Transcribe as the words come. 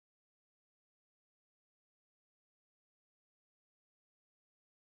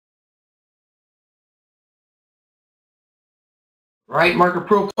right? Market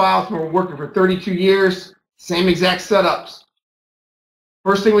profiles, we're working for 32 years, same exact setups.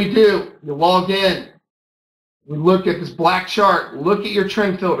 First thing we do, you log in. We look at this black chart. Look at your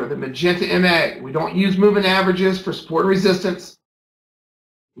trend filter, the magenta MA. We don't use moving averages for support and resistance.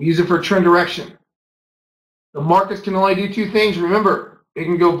 We use it for trend direction. The markets can only do two things. Remember, it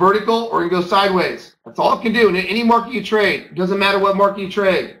can go vertical or it can go sideways. That's all it can do in any market you trade. It doesn't matter what market you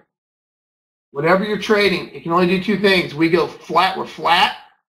trade. Whatever you're trading, it can only do two things. We go flat, we're flat,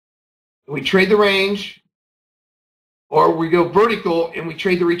 and we trade the range, or we go vertical and we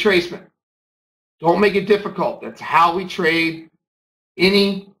trade the retracement. Don't make it difficult. That's how we trade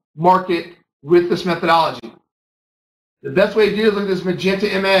any market with this methodology. The best way to do it is look at this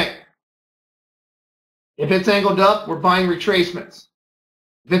magenta MA. If it's angled up, we're buying retracements.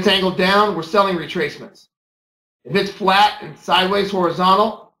 If it's angled down, we're selling retracements. If it's flat and sideways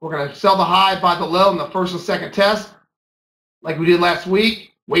horizontal, we're going to sell the high, buy the low in the first and second test, like we did last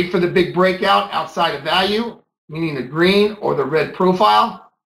week. Wait for the big breakout outside of value, meaning the green or the red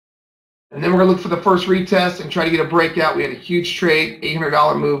profile. And then we're going to look for the first retest and try to get a breakout. We had a huge trade,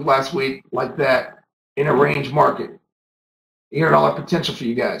 $800 move last week like that in a range market. $800 potential for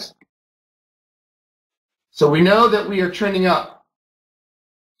you guys. So we know that we are trending up.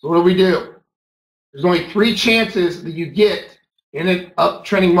 So what do? There's only 3 chances that you get in an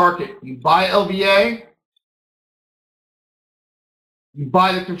uptrending market. You buy LVA, you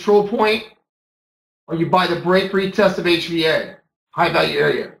buy the control point, or you buy the break retest of HVA, high value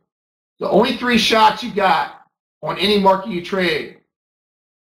area. The only 3 shots you got on any market you trade.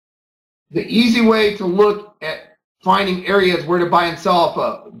 The easy way to look at finding areas where to buy and sell off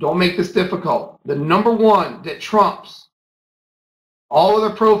of, don't make this difficult. The number one that trumps all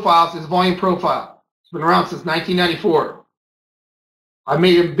other profiles is volume profile. It's been around since 1994. I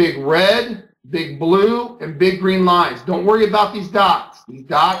made them big red, big blue, and big green lines. Don't worry about these dots. These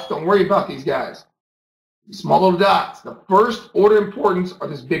dots, don't worry about these guys. Small little dots. The first order of importance are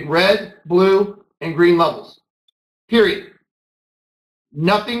this big red, blue, and green levels. Period.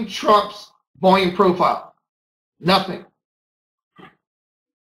 Nothing trumps volume profile. Nothing.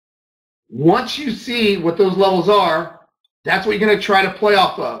 Once you see what those levels are, that's what you're going to try to play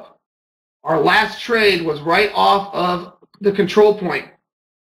off of. Our last trade was right off of the control point.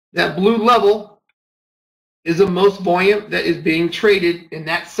 That blue level is the most volume that is being traded in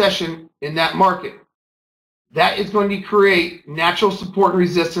that session in that market. That is going to create natural support and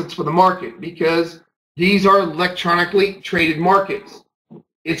resistance for the market because these are electronically traded markets.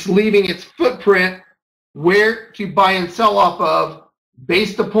 It's leaving its footprint where to buy and sell off of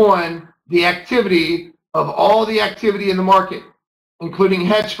based upon the activity of all the activity in the market, including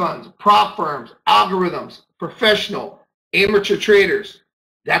hedge funds, prop firms, algorithms, professional, amateur traders.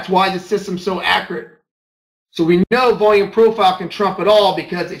 That's why the system's so accurate. So we know volume profile can trump it all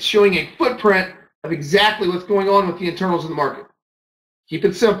because it's showing a footprint of exactly what's going on with the internals of the market. Keep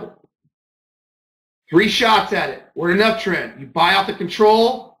it simple. 3 shots at it. We're in an uptrend. You buy out the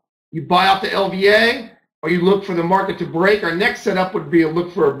control, you buy out the LVA, or you look for the market to break. Our next setup would be a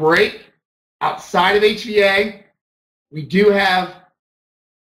look for a break outside of HVA. We do have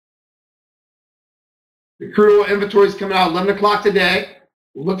the crude oil inventories coming out at 11 o'clock today.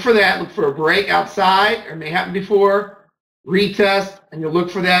 Look for that. Look for a break outside, or it may happen before. Retest, and you'll look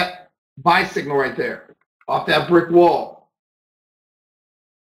for that buy signal right there off that brick wall.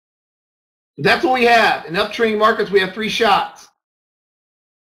 So that's what we have. In uptrending markets, we have 3 shots.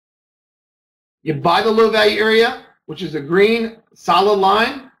 You buy the low value area, which is a green solid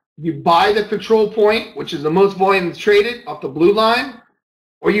line. You buy the control point, which is the most volume that's traded off the blue line,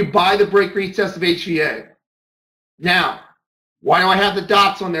 or you buy the break retest of HVA. Now, why do I have the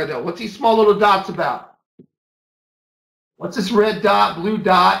dots on there though? What's these small little dots about? What's this red dot, blue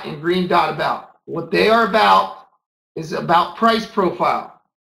dot, and green dot about? What they are about is about price profile.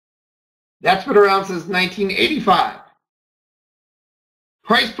 That's been around since 1985.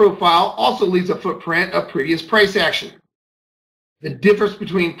 Price profile also leaves a footprint of previous price action. The difference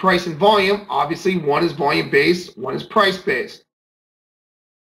between price and volume, obviously one is volume based, one is price based.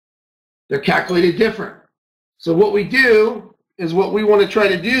 They're calculated different. So what we do is what we want to try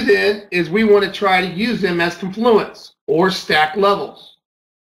to do then is we want to try to use them as confluence or stack levels.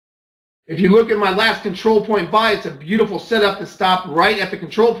 If you look at my last control point buy, it's a beautiful setup to stop right at the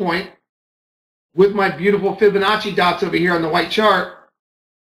control point with my beautiful Fibonacci dots over here on the white chart.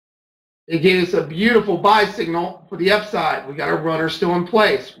 It gave us a beautiful buy signal for the upside. We got a runner still in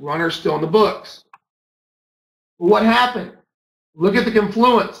place, runner still in the books. But what happened? Look at the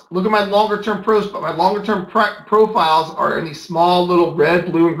confluence. Look at my longer term profiles. My longer term profiles are in these small little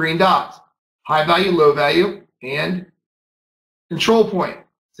red, blue, and green dots. High value, low value, and Control point,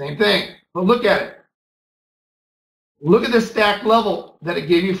 same thing. But look at it. Look at the stacked level that it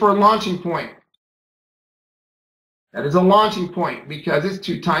gave you for a launching point. That is a launching point because it's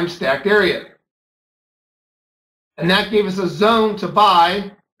 2 times stacked area. And that gave us a zone to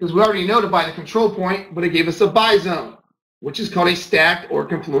buy, because we already know to buy the control point, but it gave us a buy zone, which is called a stacked or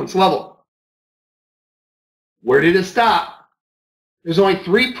confluence level. Where did it stop? There's only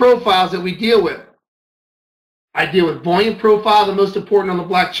 3 profiles that we deal with. I deal with volume profile, the most important on the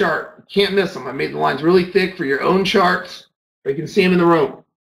black chart. You can't miss them. I made the lines really thick for your own charts, but you can see them in the room.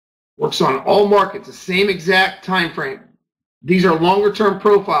 Works on all markets, the same exact time frame. These are longer term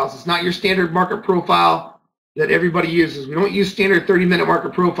profiles. It's not your standard market profile that everybody uses. We don't use standard 30-minute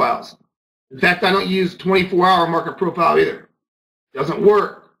market profiles. In fact, I don't use 24-hour market profile either. It doesn't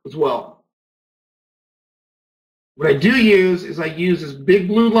work as well. What I do use is I use this big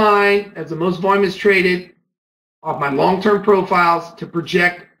blue line as the most volume is traded off my long-term profiles to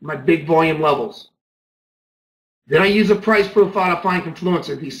project my big volume levels. Then I use a price profile to find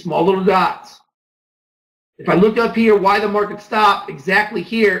confluencer, these small little dots. If I look up here, why the market stopped, exactly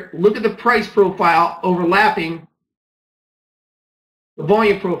here, look at the price profile overlapping the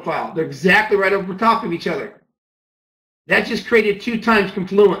volume profile. They're exactly right over top of each other. That just created 2 times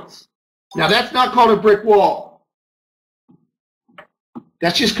confluence. Now that's not called a brick wall.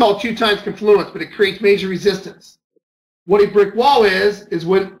 That's just called 2 times confluence, but it creates major resistance. What a brick wall is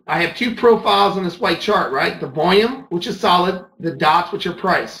when I have 2 profiles on this white chart, right? The volume, which is solid, the dots, which are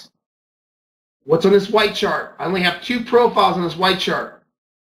price. What's on this white chart? I only have 2 profiles on this white chart.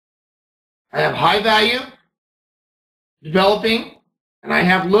 I have high value developing, and I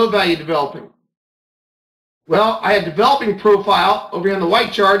have low value developing. Well, I have developing profile over here on the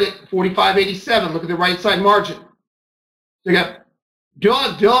white chart at 45.87. Look at the right side margin. So you got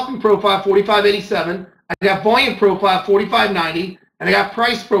developing profile 45.87. I got volume profile 45.90, and I got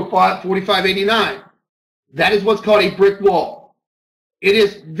price profile 45.89. That is what's called a brick wall. It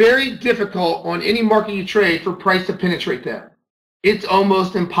is very difficult on any market you trade for price to penetrate that. It's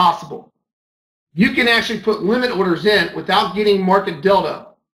almost impossible. You can actually put limit orders in without getting market delta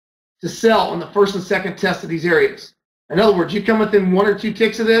to sell on the first and second test of these areas. In other words, you come within 1 or 2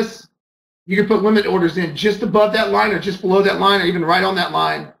 ticks of this, you can put limit orders in just above that line or just below that line or even right on that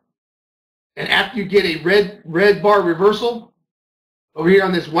line. And after you get a red bar reversal over here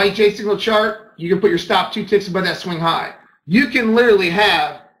on this white J signal chart, you can put your stop 2 ticks above that swing high. You can literally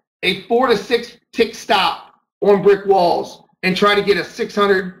have a 4 to 6 tick stop on brick walls and try to get a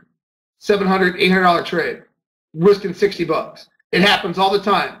 $600, $700, $800 trade, risking 60 bucks. It happens all the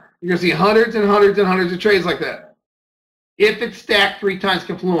time. You're going to see hundreds and hundreds and hundreds of trades like that. If it's stacked 3 times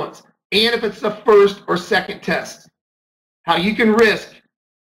confluence, and if it's the first or second test, how you can risk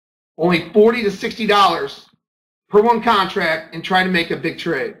only $40 to $60 per 1 contract and try to make a big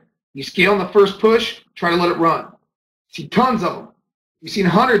trade. You scale on the first push, try to let it run. You see tons of them. You've seen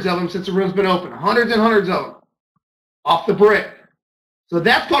hundreds of them since the room's been open. Hundreds and hundreds of them off the brick. So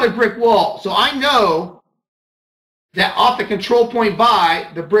that's called a brick wall. So I know that off the control point buy,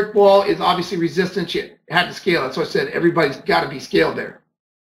 the brick wall is obviously resistance. You had to scale. That's why I said everybody's got to be scaled there.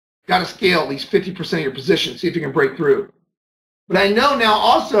 Got to scale at least 50% of your position, see if you can break through. But I know now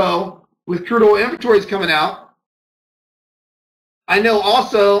also with crude oil inventories coming out, I know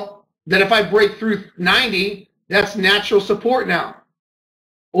also that if I break through 90, that's natural support now.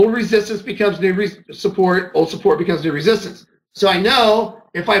 Old resistance becomes new support, old support becomes new resistance. So I know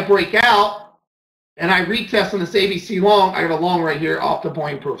if I break out and I retest on this ABC long, I got a long right here off the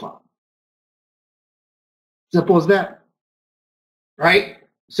volume profile. Simple as that, right?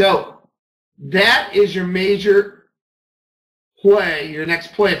 So that is your major play, your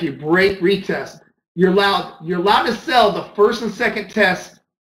next play. If you break, retest, you're allowed to sell the first and second test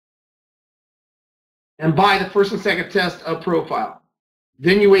and buy the first and second test of profile.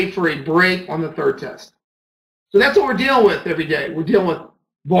 Then you wait for a break on the third test. So that's what we're dealing with every day. We're dealing with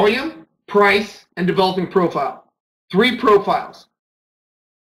volume, price, and developing profile. 3 profiles.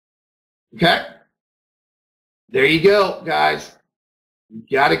 Okay? There you go, guys. You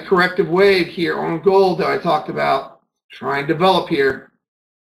got a corrective wave here on gold that I talked about. Try and develop here.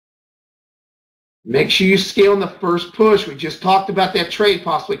 Make sure you scale in the first push. We just talked about that trade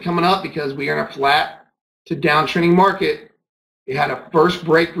possibly coming up because we are in a flat to downtrending market. It had a first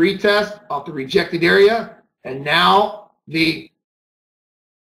break retest off the rejected area, and now the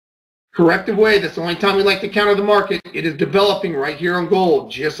corrective wave, that's the only time we like to counter the market, it is developing right here on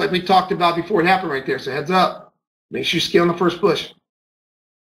gold, just like we talked about before it happened right there. So heads up. Make sure you scale in the first push.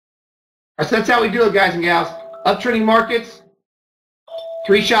 All right, so that's how we do it, guys and gals. Uptrending markets,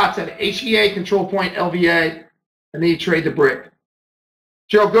 3 shots at HVA, control point, LVA, and then you trade the brick.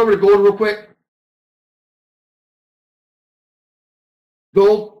 Gerald, go over to gold real quick.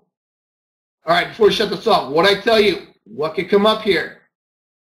 Gold. All right, before we shut this off, what I tell you, what could come up here?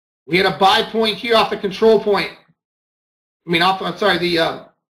 We had a buy point here off the control point. I mean, I'm sorry,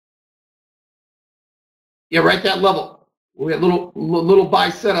 right that level. We had little buy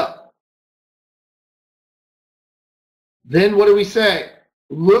setup. Then what do we say?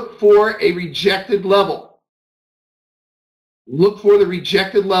 Look for a rejected level. Look for the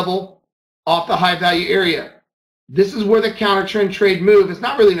rejected level off the high value area. This is where the counter trend trade move. It's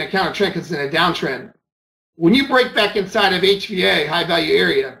not really in a counter trend because it's in a downtrend. When you break back inside of HVA, high value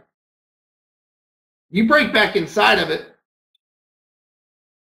area, you break back inside of it,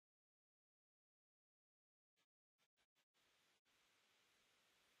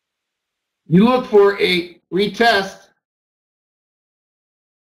 you look for a retest,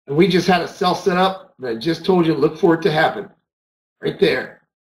 and we just had a sell set up that I just told you look for it to happen. Right there.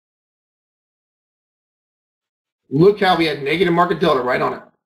 Look how we had negative market delta right on it.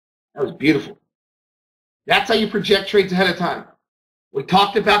 That was beautiful. That's how you project trades ahead of time. We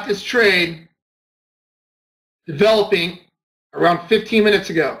talked about this trade developing around 15 minutes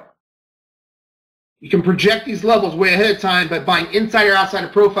ago. You can project these levels way ahead of time by buying inside or outside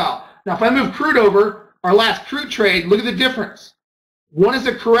of profile. Now, if I move crude over, our last crude trade, look at the difference. One is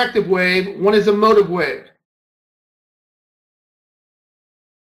a corrective wave, one is a motive wave.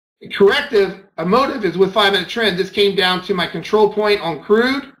 A motive is with 5-minute trend. This came down to my control point on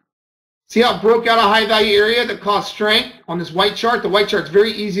crude. See how it broke out a high value area that caused strength on this white chart? The white chart's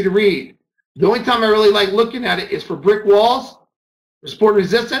very easy to read. The only time I really like looking at it is for brick walls, for support and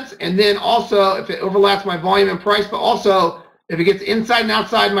resistance, and then also if it overlaps my volume and price, but also if it gets inside and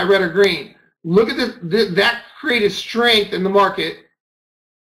outside my red or green. Look at this, that created strength in the market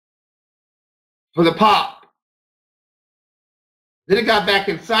for the pop. Then it got back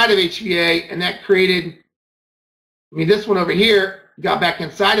inside of HVA, and that created, this one over here got back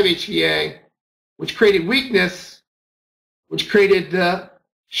inside of HVA, which created weakness, which created the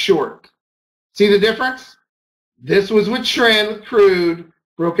short. See the difference? This was with trend, with crude,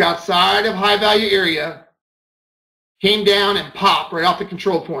 broke outside of high value area, came down and popped right off the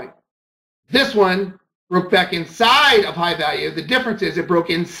control point. This one broke back inside of high value. The difference is it broke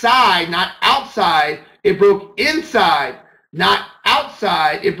inside, not outside. It broke inside, not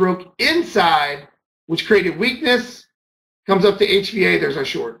outside. It broke inside, which created weakness. Comes up to HVA, there's our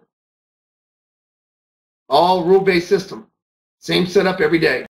short. All rule-based system. Same setup every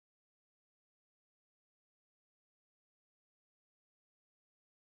day.